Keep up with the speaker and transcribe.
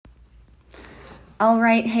All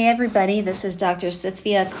right. Hey, everybody. This is Dr.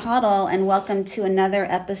 Sophia Caudle, and welcome to another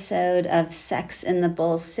episode of Sex in the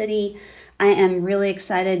Bull City. I am really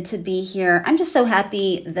excited to be here. I'm just so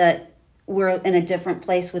happy that we're in a different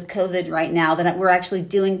place with COVID right now, that we're actually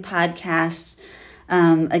doing podcasts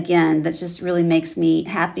again. That just really makes me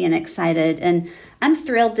happy and excited. And I'm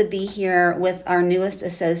thrilled to be here with our newest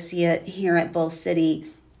associate here at Bull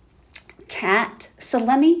City, Kat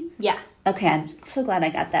Salemi. Yeah. Okay, I'm so glad I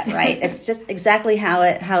got that right. It's just exactly how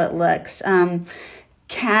it looks.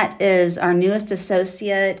 Kat is our newest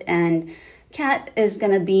associate, and Kat is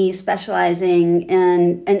going to be specializing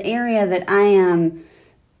in an area that I am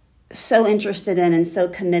so interested in and so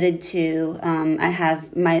committed to. I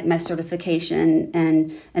have my certification,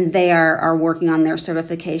 and they are working on their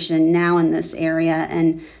certification now in this area.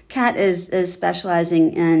 And Kat is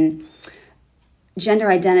specializing in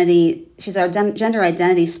gender identity. She's our gender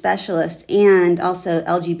identity specialist and also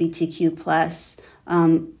LGBTQ plus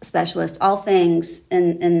specialist, all things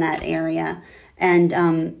in that area. And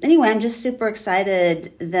anyway, I'm just super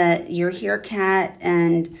excited that you're here, Kat,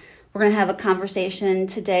 and we're going to have a conversation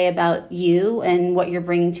today about you and what you're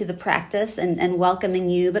bringing to the practice and welcoming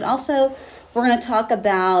you. But also, we're going to talk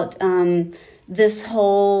about this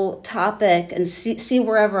whole topic and see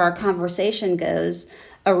wherever our conversation goes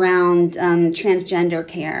around transgender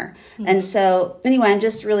care. Mm-hmm. And so anyway, I'm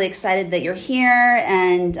just really excited that you're here,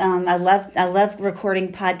 and I love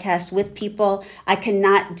recording podcasts with people. I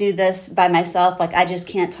cannot do this by myself. Like, I just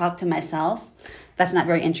can't talk to myself. That's not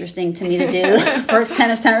very interesting to me to do for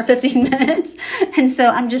 10 or 15 minutes. And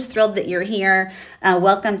so I'm just thrilled that you're here.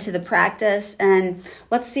 Welcome to the practice, and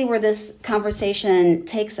let's see where this conversation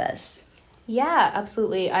takes us. Yeah,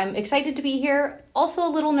 absolutely. I'm excited to be here. Also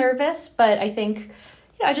a little nervous, but I think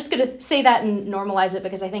I'm just going to say that and normalize it,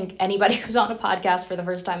 because I think anybody who's on a podcast for the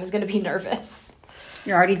first time is going to be nervous.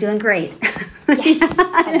 You're already doing great. Yes,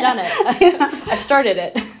 I've done it. I've started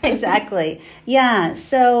it. Exactly. Yeah.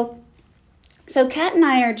 So Kat and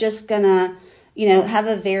I are just going to, have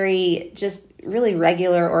a very just really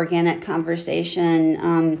regular organic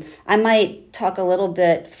conversation. I might talk a little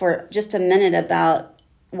bit for just a minute about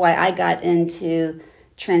why I got into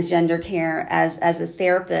transgender care as a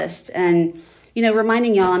therapist, and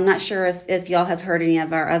reminding y'all, I'm not sure if y'all have heard any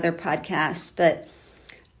of our other podcasts, but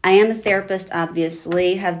I am a therapist,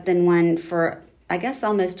 obviously, have been one for, I guess,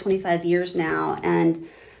 almost 25 years now. And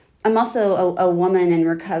I'm also a woman in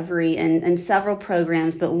recovery in several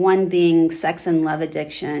programs, but one being sex and love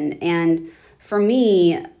addiction. And for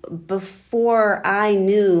me, before I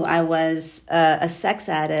knew I was a sex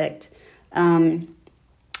addict, I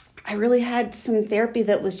really had some therapy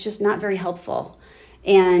that was just not very helpful.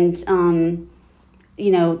 And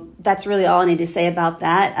that's really all I need to say about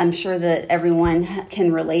that. I'm sure that everyone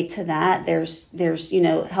can relate to that. There's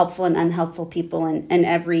helpful and unhelpful people in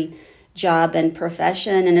every job and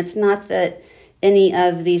profession. And it's not that any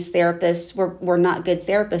of these therapists were not good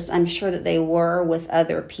therapists. I'm sure that they were with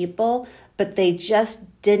other people, but they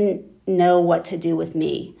just didn't know what to do with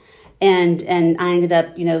me. And I ended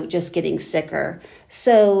up, just getting sicker.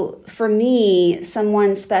 So for me,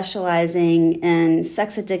 someone specializing in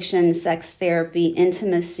sex addiction, sex therapy,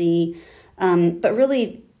 intimacy, but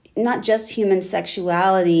really not just human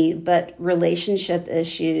sexuality, but relationship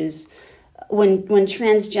issues. When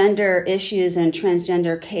transgender issues and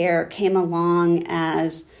transgender care came along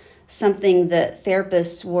as something that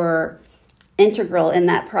therapists were integral in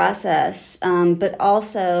that process, but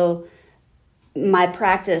also my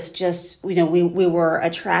practice just, we were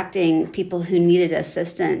attracting people who needed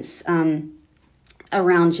assistance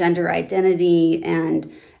around gender identity and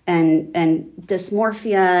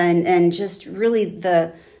dysmorphia and just really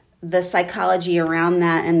the psychology around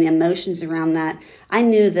that and the emotions around that. I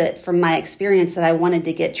knew that from my experience that I wanted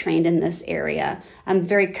to get trained in this area. I'm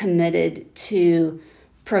very committed to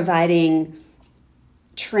providing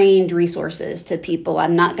trained resources to people.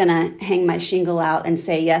 I'm not going to hang my shingle out and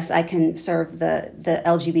say, yes, I can serve the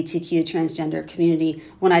LGBTQ transgender community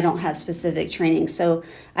when I don't have specific training. So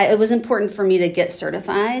it was important for me to get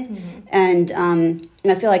certified. Mm-hmm. And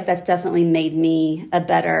I feel like that's definitely made me a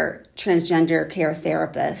better transgender care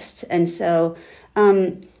therapist. And so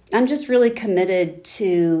I'm just really committed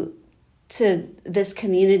to this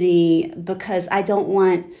community because I don't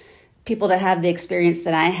want people to have the experience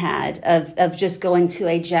that I had of just going to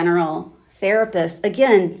a general therapist.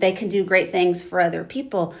 Again, they can do great things for other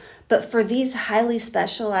people, but for these highly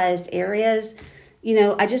specialized areas,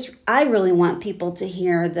 I really want people to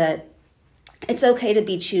hear that it's okay to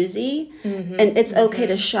be choosy, and it's okay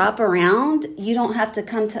to shop around. You don't have to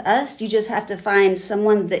come to us. You just have to find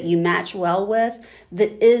someone that you match well with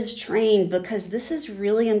that is trained, because this is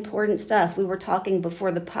really important stuff. We were talking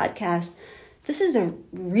before the podcast. This is a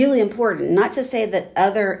really important, not to say that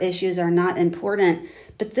other issues are not important,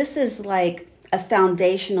 but this is like a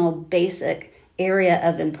foundational, basic area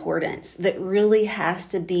of importance that really has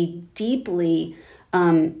to be deeply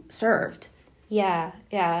served. Yeah.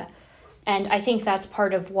 And I think that's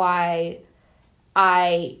part of why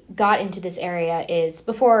I got into this area is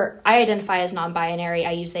before I identify as non-binary,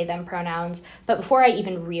 I use they, them pronouns. But before I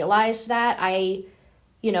even realized that, I,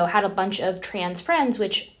 had a bunch of trans friends,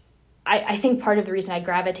 which I think part of the reason I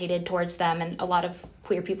gravitated towards them, and a lot of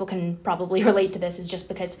queer people can probably relate to this, is just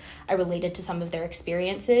because I related to some of their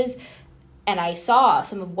experiences. And I saw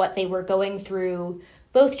some of what they were going through,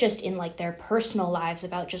 both just in like their personal lives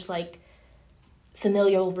about just like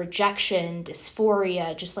familial rejection,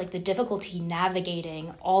 dysphoria, just like the difficulty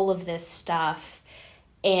navigating all of this stuff.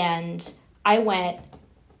 And I went,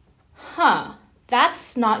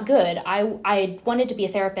 that's not good. I wanted to be a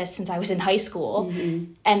therapist since I was in high school.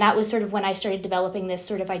 And that was sort of when I started developing this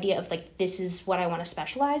sort of idea of like, this is what I want to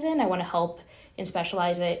specialize in. I want to help and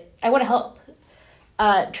specialize it. I want to help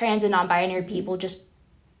trans and non-binary people just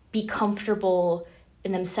be comfortable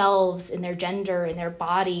in themselves, in their gender, in their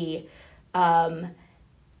body. And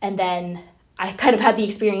then I kind of had the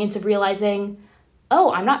experience of realizing,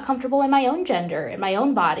 I'm not comfortable in my own gender, in my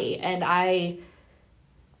own body. And I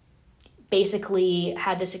basically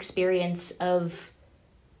had this experience of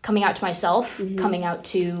coming out to myself, coming out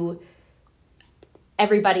to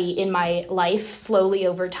everybody in my life slowly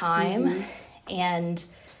over time. And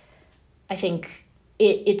I think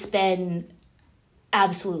it's been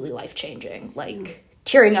absolutely life-changing, like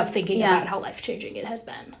tearing up thinking about how life-changing it has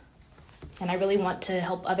been. And I really want to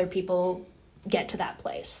help other people get to that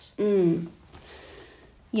place.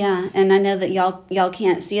 Yeah, and I know that y'all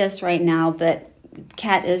can't see us right now, but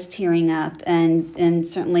Kat is tearing up, and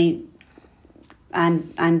certainly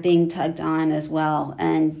I'm being tugged on as well.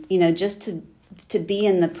 And just to be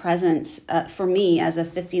in the presence for me as a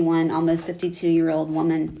 51, almost 52-year-old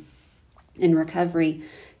woman in recovery,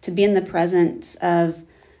 to be in the presence of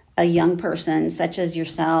a young person such as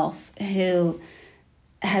yourself who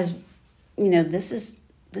has, this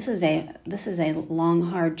is a long,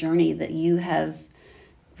 hard journey that you have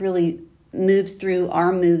really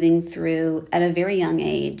are moving through at a very young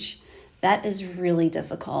age. That is really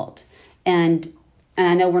difficult. And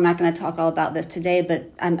I know we're not going to talk all about this today, but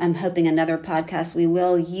I'm hoping another podcast we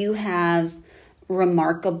will. You have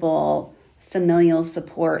remarkable familial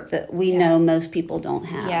support that we know most people don't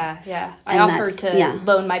have. Yeah. I offer to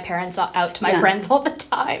loan my parents out to my friends all the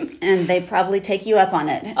time. And they probably take you up on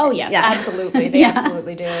it. Oh, yes, absolutely. They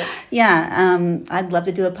absolutely do. Yeah, I'd love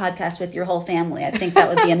to do a podcast with your whole family. I think that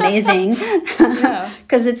would be amazing.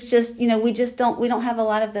 Because it's just, we don't have a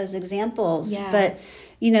lot of those examples. Yeah.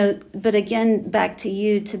 But again, back to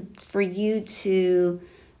you, for you to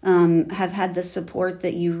have had the support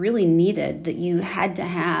that you really needed, that you had to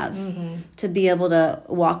have to be able to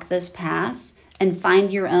walk this path and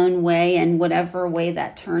find your own way, and whatever way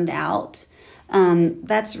that turned out.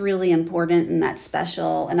 That's really important, and that's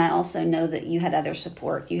special. And I also know that you had other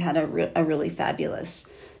support. You had a really fabulous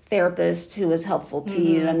therapist who was helpful to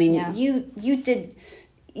you. I mean, you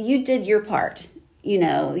did your part.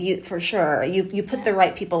 You for sure. You put the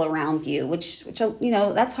right people around you, which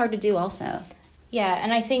that's hard to do also. Yeah,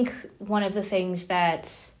 and I think one of the things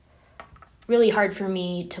that's really hard for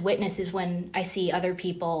me to witness is when I see other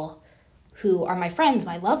people who are my friends,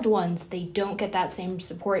 my loved ones, they don't get that same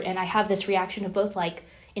support. And I have this reaction of both like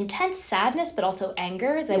intense sadness, but also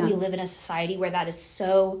anger that we live in a society where that is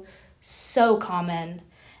so, so common.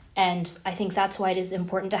 And I think that's why it is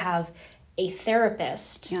important to have a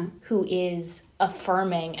therapist who is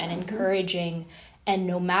affirming and encouraging. And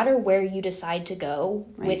no matter where you decide to go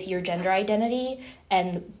with your gender identity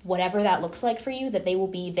and whatever that looks like for you, that they will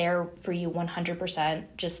be there for you 100%,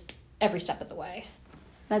 just every step of the way.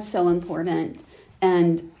 That's so important.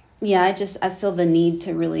 And I feel the need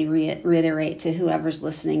to really reiterate to whoever's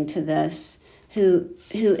listening to this, who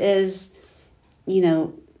is,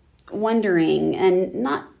 wondering and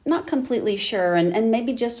not completely sure, and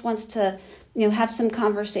maybe just wants to, have some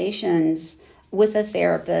conversations with a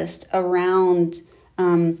therapist around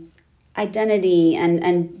identity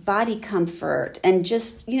and body comfort, and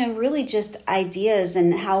just, really just ideas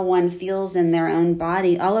and how one feels in their own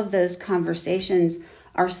body. All of those conversations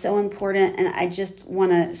are so important. And I just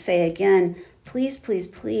want to say again, please, please,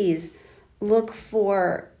 please look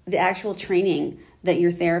for the actual training that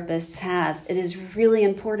your therapists have. It is really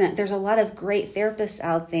important. There's a lot of great therapists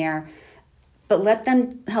out there, but let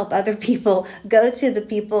them help other people. Go to the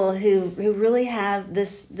people who really have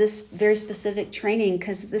this very specific training,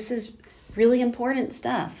 because this is really important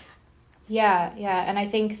stuff. Yeah. And I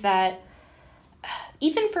think that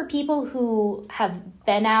even for people who have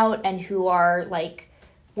been out and who are like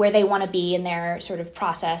where they want to be in their sort of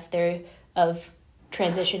process of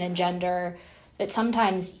transition and gender, that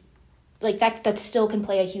sometimes like that still can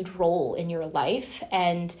play a huge role in your life.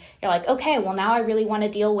 And you're like, okay, well now I really want to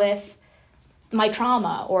deal with my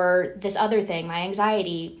trauma or this other thing, my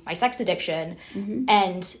anxiety, my sex addiction. Mm-hmm.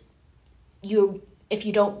 And if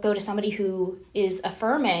you don't go to somebody who is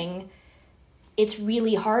affirming, it's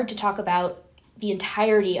really hard to talk about the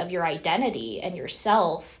entirety of your identity and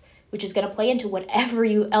yourself, which is going to play into whatever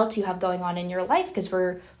else you have going on in your life, because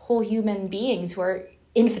we're whole human beings who are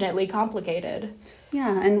infinitely complicated.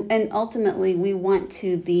 Yeah, and ultimately we want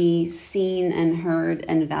to be seen and heard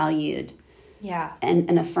and valued. Yeah.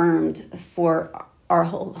 And affirmed for our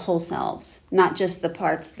whole selves, not just the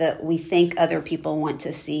parts that we think other people want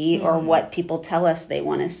to see, or what people tell us they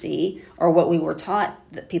want to see, or what we were taught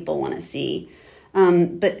that people want to see,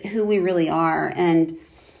 but who we really are. And,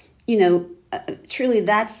 truly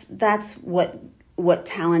that's what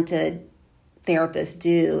talented therapists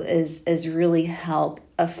do is really help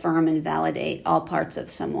affirm and validate all parts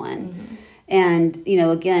of someone. Mm-hmm. And,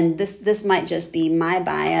 again, this might just be my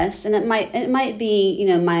bias, and it might be,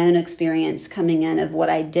 my own experience coming in of what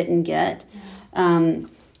I didn't get.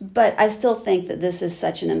 But I still think that this is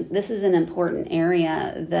an important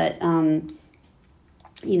area that,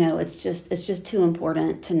 it's just too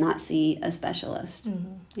important to not see a specialist.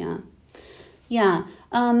 Mm-hmm. Yeah.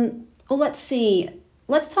 Well, let's see.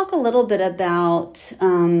 Let's talk a little bit about,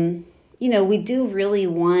 we do really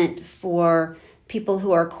want for people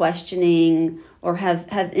who are questioning or have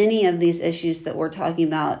any of these issues that we're talking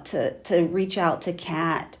about to reach out to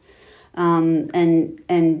Kat,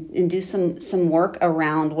 and do some work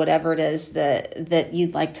around whatever it is that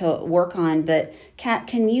you'd like to work on. But Kat,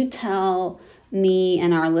 can you tell me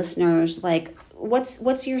and our listeners, like,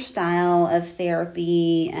 what's your style of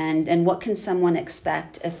therapy, and what can someone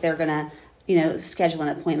expect if they're gonna schedule an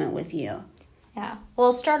appointment with you? Yeah, well,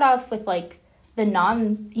 I'll start off with like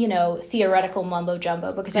the theoretical mumbo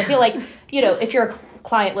jumbo, because I feel like, if you're a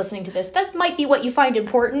client listening to this, that might be what you find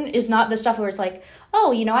important, is not the stuff where it's like,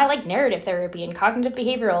 oh, I like narrative therapy and cognitive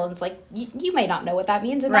behavioral. And it's like, you may not know what that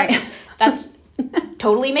means. And right. that's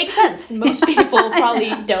totally makes sense. Most people probably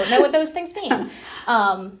don't know what those things mean.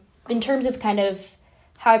 In terms of kind of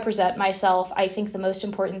how I present myself, I think the most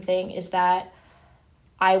important thing is that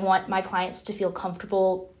I want my clients to feel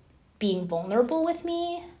comfortable being vulnerable with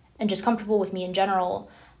me, and just comfortable with me in general.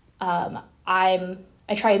 I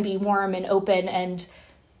try and be warm and open, and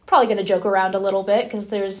probably going to joke around a little bit, because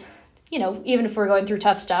there's, even if we're going through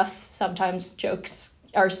tough stuff, sometimes jokes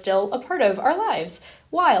are still a part of our lives.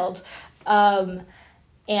 Wild. I'm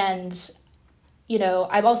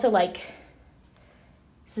also like,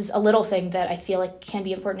 this is a little thing that I feel like can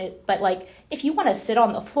be important, but like, if you want to sit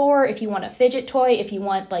on the floor, if you want a fidget toy, if you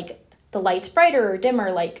want like the lights brighter or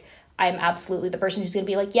dimmer, like, I'm absolutely the person who's going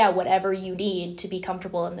to be like, yeah, whatever you need to be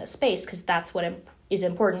comfortable in this space, because that's what is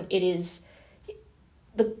important. It is,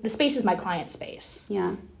 the space is my client space.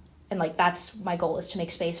 Yeah. And like, that's my goal, is to make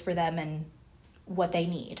space for them and what they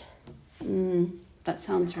need. That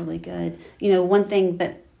sounds really good. One thing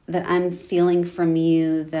that I'm feeling from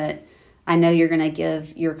you that I know you're going to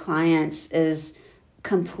give your clients is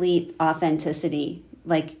complete authenticity.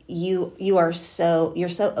 Like you're so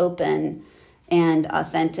open and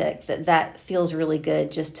authentic that feels really good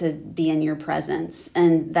just to be in your presence,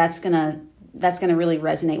 and that's gonna really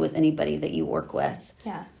resonate with anybody that you work with.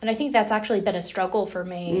 Yeah, and I think that's actually been a struggle for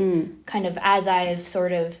me, kind of as I've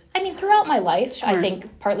throughout my life. Sure. I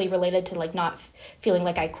think partly related to like not feeling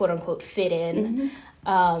like I quote unquote fit in,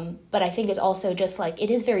 but I think it's also just like, it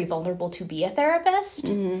is very vulnerable to be a therapist.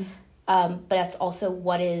 But that's also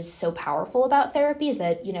what is so powerful about therapy, is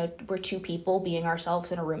that, we're two people being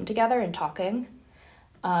ourselves in a room together and talking.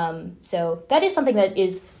 So that is something that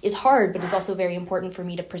is hard, but is also very important for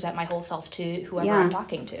me to present my whole self to whoever I'm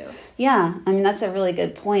talking to. Yeah. That's a really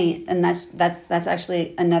good point. And that's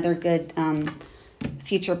actually another good,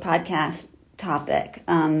 future podcast topic,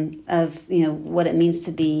 of, what it means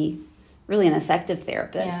to be really an effective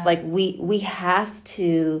therapist. Yeah. Like we have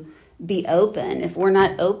to be open. If we're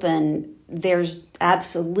not open, there's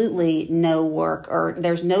absolutely no work, or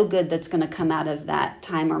there's no good that's going to come out of that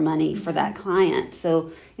time or money for that client.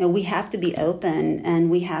 So, we have to be open, and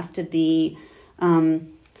we have to be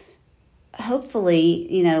hopefully,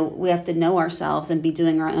 we have to know ourselves and be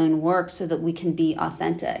doing our own work so that we can be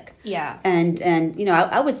authentic. Yeah. And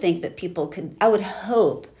I would think that I would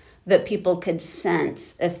hope that people could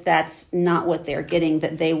sense if that's not what they're getting,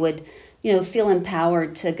 that they would, feel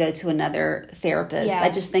empowered to go to another therapist. Yeah.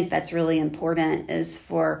 I just think that's really important, is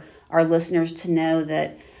for our listeners to know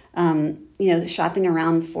that, shopping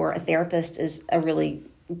around for a therapist is a really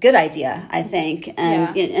good idea, I think.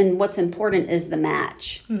 And what's important is the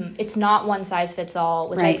match. It's not one size fits all,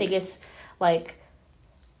 which Right. I think is like,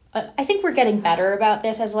 I think we're getting better about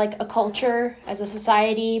this as like a culture, as a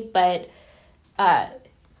society, but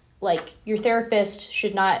like your therapist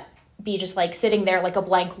should not be just like sitting there like a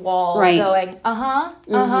blank wall, Right. going,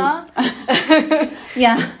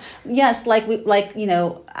 Yeah. Yes.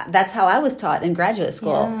 That's how I was taught in graduate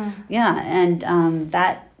school. Yeah. And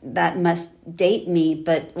that must date me,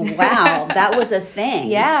 but wow, that was a thing.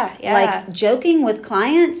 Yeah. Like joking with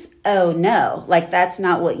clients. Oh no, like that's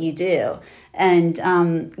not what you do. And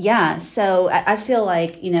so I feel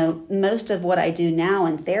like, most of what I do now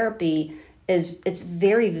in therapy it's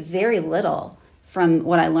very, very little from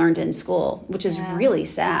what I learned in school, which is really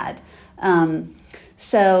sad.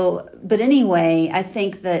 But anyway, I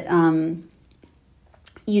think that,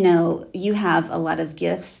 you have a lot of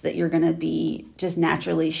gifts that you're going to be just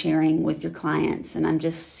naturally sharing with your clients. And I'm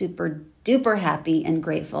just super duper happy and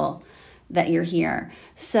grateful that you're here.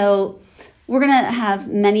 So we're going to have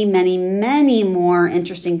many, many, many more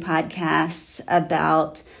interesting podcasts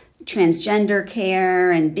about transgender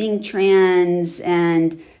care and being trans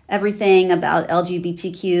and everything about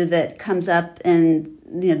LGBTQ that comes up in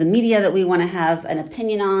the media that we want to have an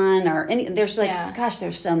opinion on, or there's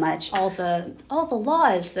there's so much. All the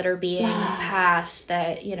laws that are being passed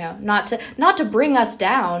that, not to bring us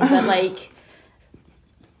down, but like,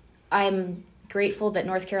 I'm grateful that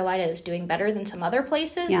North Carolina is doing better than some other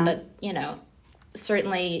places, but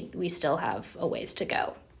certainly we still have a ways to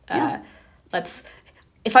go.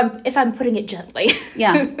 If I'm putting it gently.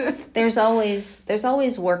 Yeah. There's always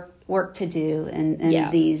work to do in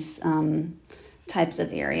these types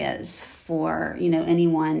of areas for,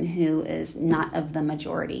 anyone who is not of the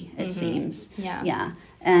majority, it seems. Yeah. Yeah.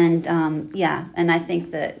 And and I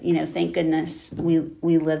think that, thank goodness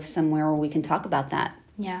we live somewhere where we can talk about that.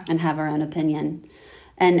 Yeah. And have our own opinion.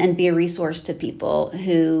 And be a resource to people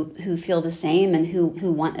who feel the same and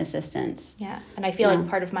who want assistance. Yeah. And I feel like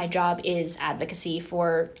part of my job is advocacy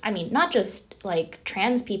for, not just like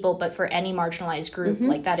trans people, but for any marginalized group.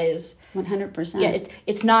 Like that is 100%. Yeah.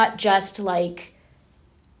 It's not just like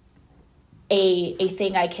a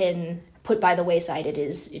thing I can put by the wayside. It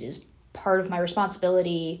is part of my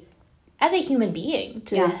responsibility as a human being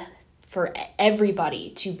for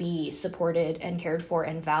everybody to be supported and cared for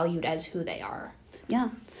and valued as who they are. Yeah.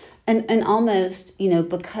 And almost,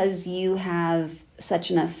 because you have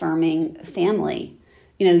such an affirming family,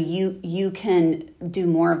 you can do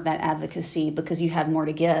more of that advocacy because you have more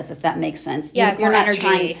to give, if that makes sense. Yeah, you're not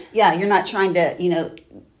energy. You're not trying to,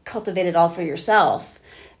 cultivate it all for yourself.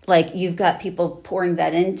 Like you've got people pouring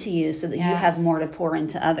that into you so that you have more to pour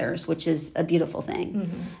into others, which is a beautiful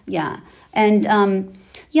thing. Yeah. And,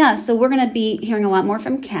 so we're going to be hearing a lot more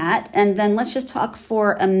from Kat, and then let's just talk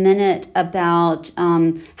for a minute about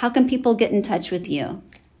how can people get in touch with you?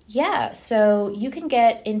 Yeah, so you can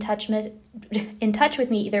get in touch with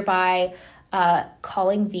me either by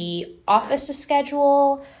calling the office to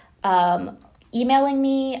schedule, emailing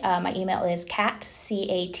me. My email is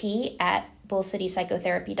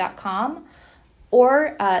cat@bullcitypsychotherapy.com.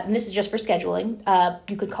 Or, and this is just for scheduling,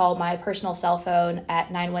 you could call my personal cell phone at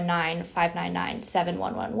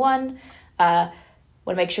 919-599-7111. Want to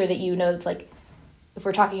make sure that it's like, if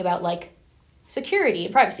we're talking about like security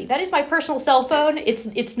and privacy, that is my personal cell phone.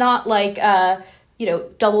 It's not like,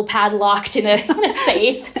 double padlocked in a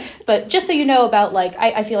safe, but just so you know about like,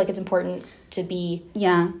 I feel like it's important to be,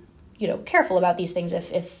 careful about these things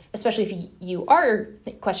if especially if you are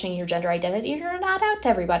questioning your gender identity, you're not out to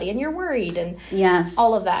everybody and you're worried and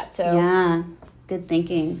all of that. So good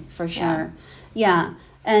thinking for sure.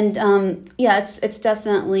 And it's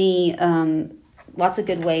definitely lots of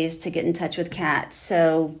good ways to get in touch with Kat.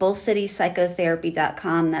 So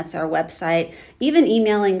bullcitypsychotherapy.com, that's our website. Even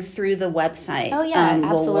emailing through the website will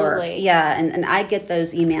absolutely work. And I get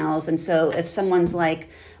those emails, and so if someone's like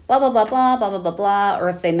blah, blah, blah, blah, blah, blah, blah, blah, or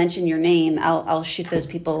if they mention your name, I'll shoot those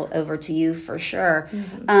people over to you for sure.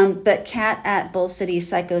 But Kat at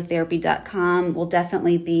bullcitypsychotherapy.com will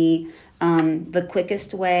definitely be the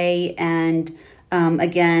quickest way. And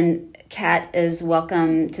again, Kat is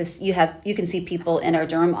welcome to, you can see people in our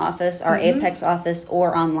Durham office, our Apex office,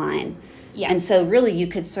 or online. And so really you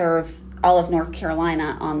could serve all of North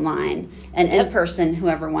Carolina online, and in person,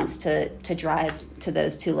 whoever wants to drive to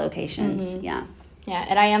those 2 locations. Yeah. Yeah,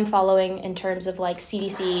 and I am following in terms of like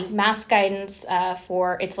CDC mask guidance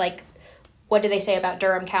for, it's like, what do they say about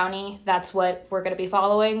Durham County? That's what we're going to be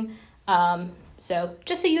following. So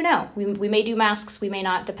just so you know, we may do masks, we may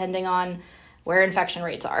not, depending on where infection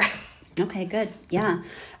rates are. Okay, good. Yeah.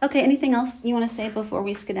 Okay, anything else you want to say before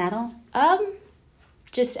we skedaddle?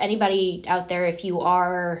 Just anybody out there, if you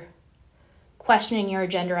are questioning your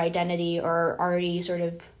gender identity or already sort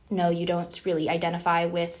of know you don't really identify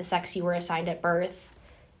with the sex you were assigned at birth,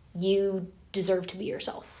 you deserve to be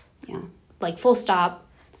yourself. Yeah. Like, full stop,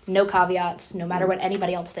 no caveats, no matter what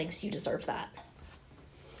anybody else thinks, you deserve that.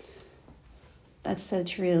 That's so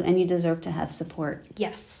true. And you deserve to have support.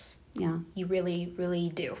 Yes. Yeah. You really, really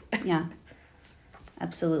do. Yeah.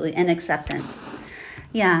 Absolutely. And acceptance.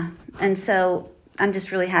 Yeah. And so I'm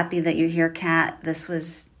just really happy that you're here, Kat. This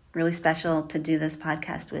was really special to do this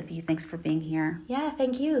podcast with you. Thanks for being here. Yeah,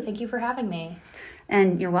 thank you. Thank you for having me.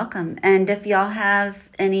 And you're welcome. And if y'all have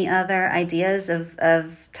any other ideas of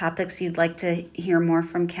topics you'd like to hear more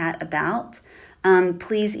from Kat about,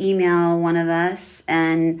 please email one of us,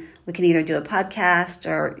 and we can either do a podcast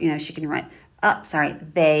or, she can write,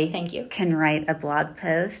 Thank you. can write a blog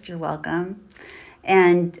post. You're welcome.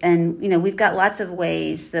 And we've got lots of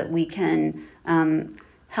ways that we can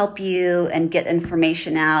help you and get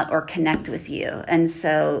information out or connect with you. And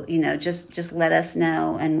so, just let us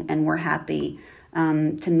know, and we're happy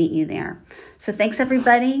to meet you there. So thanks,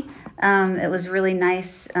 everybody. It was really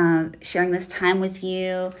nice sharing this time with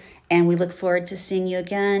you, and we look forward to seeing you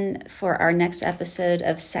again for our next episode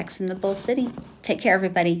of Sex in the Bull City. Take care,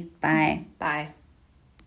 everybody. Bye. Bye.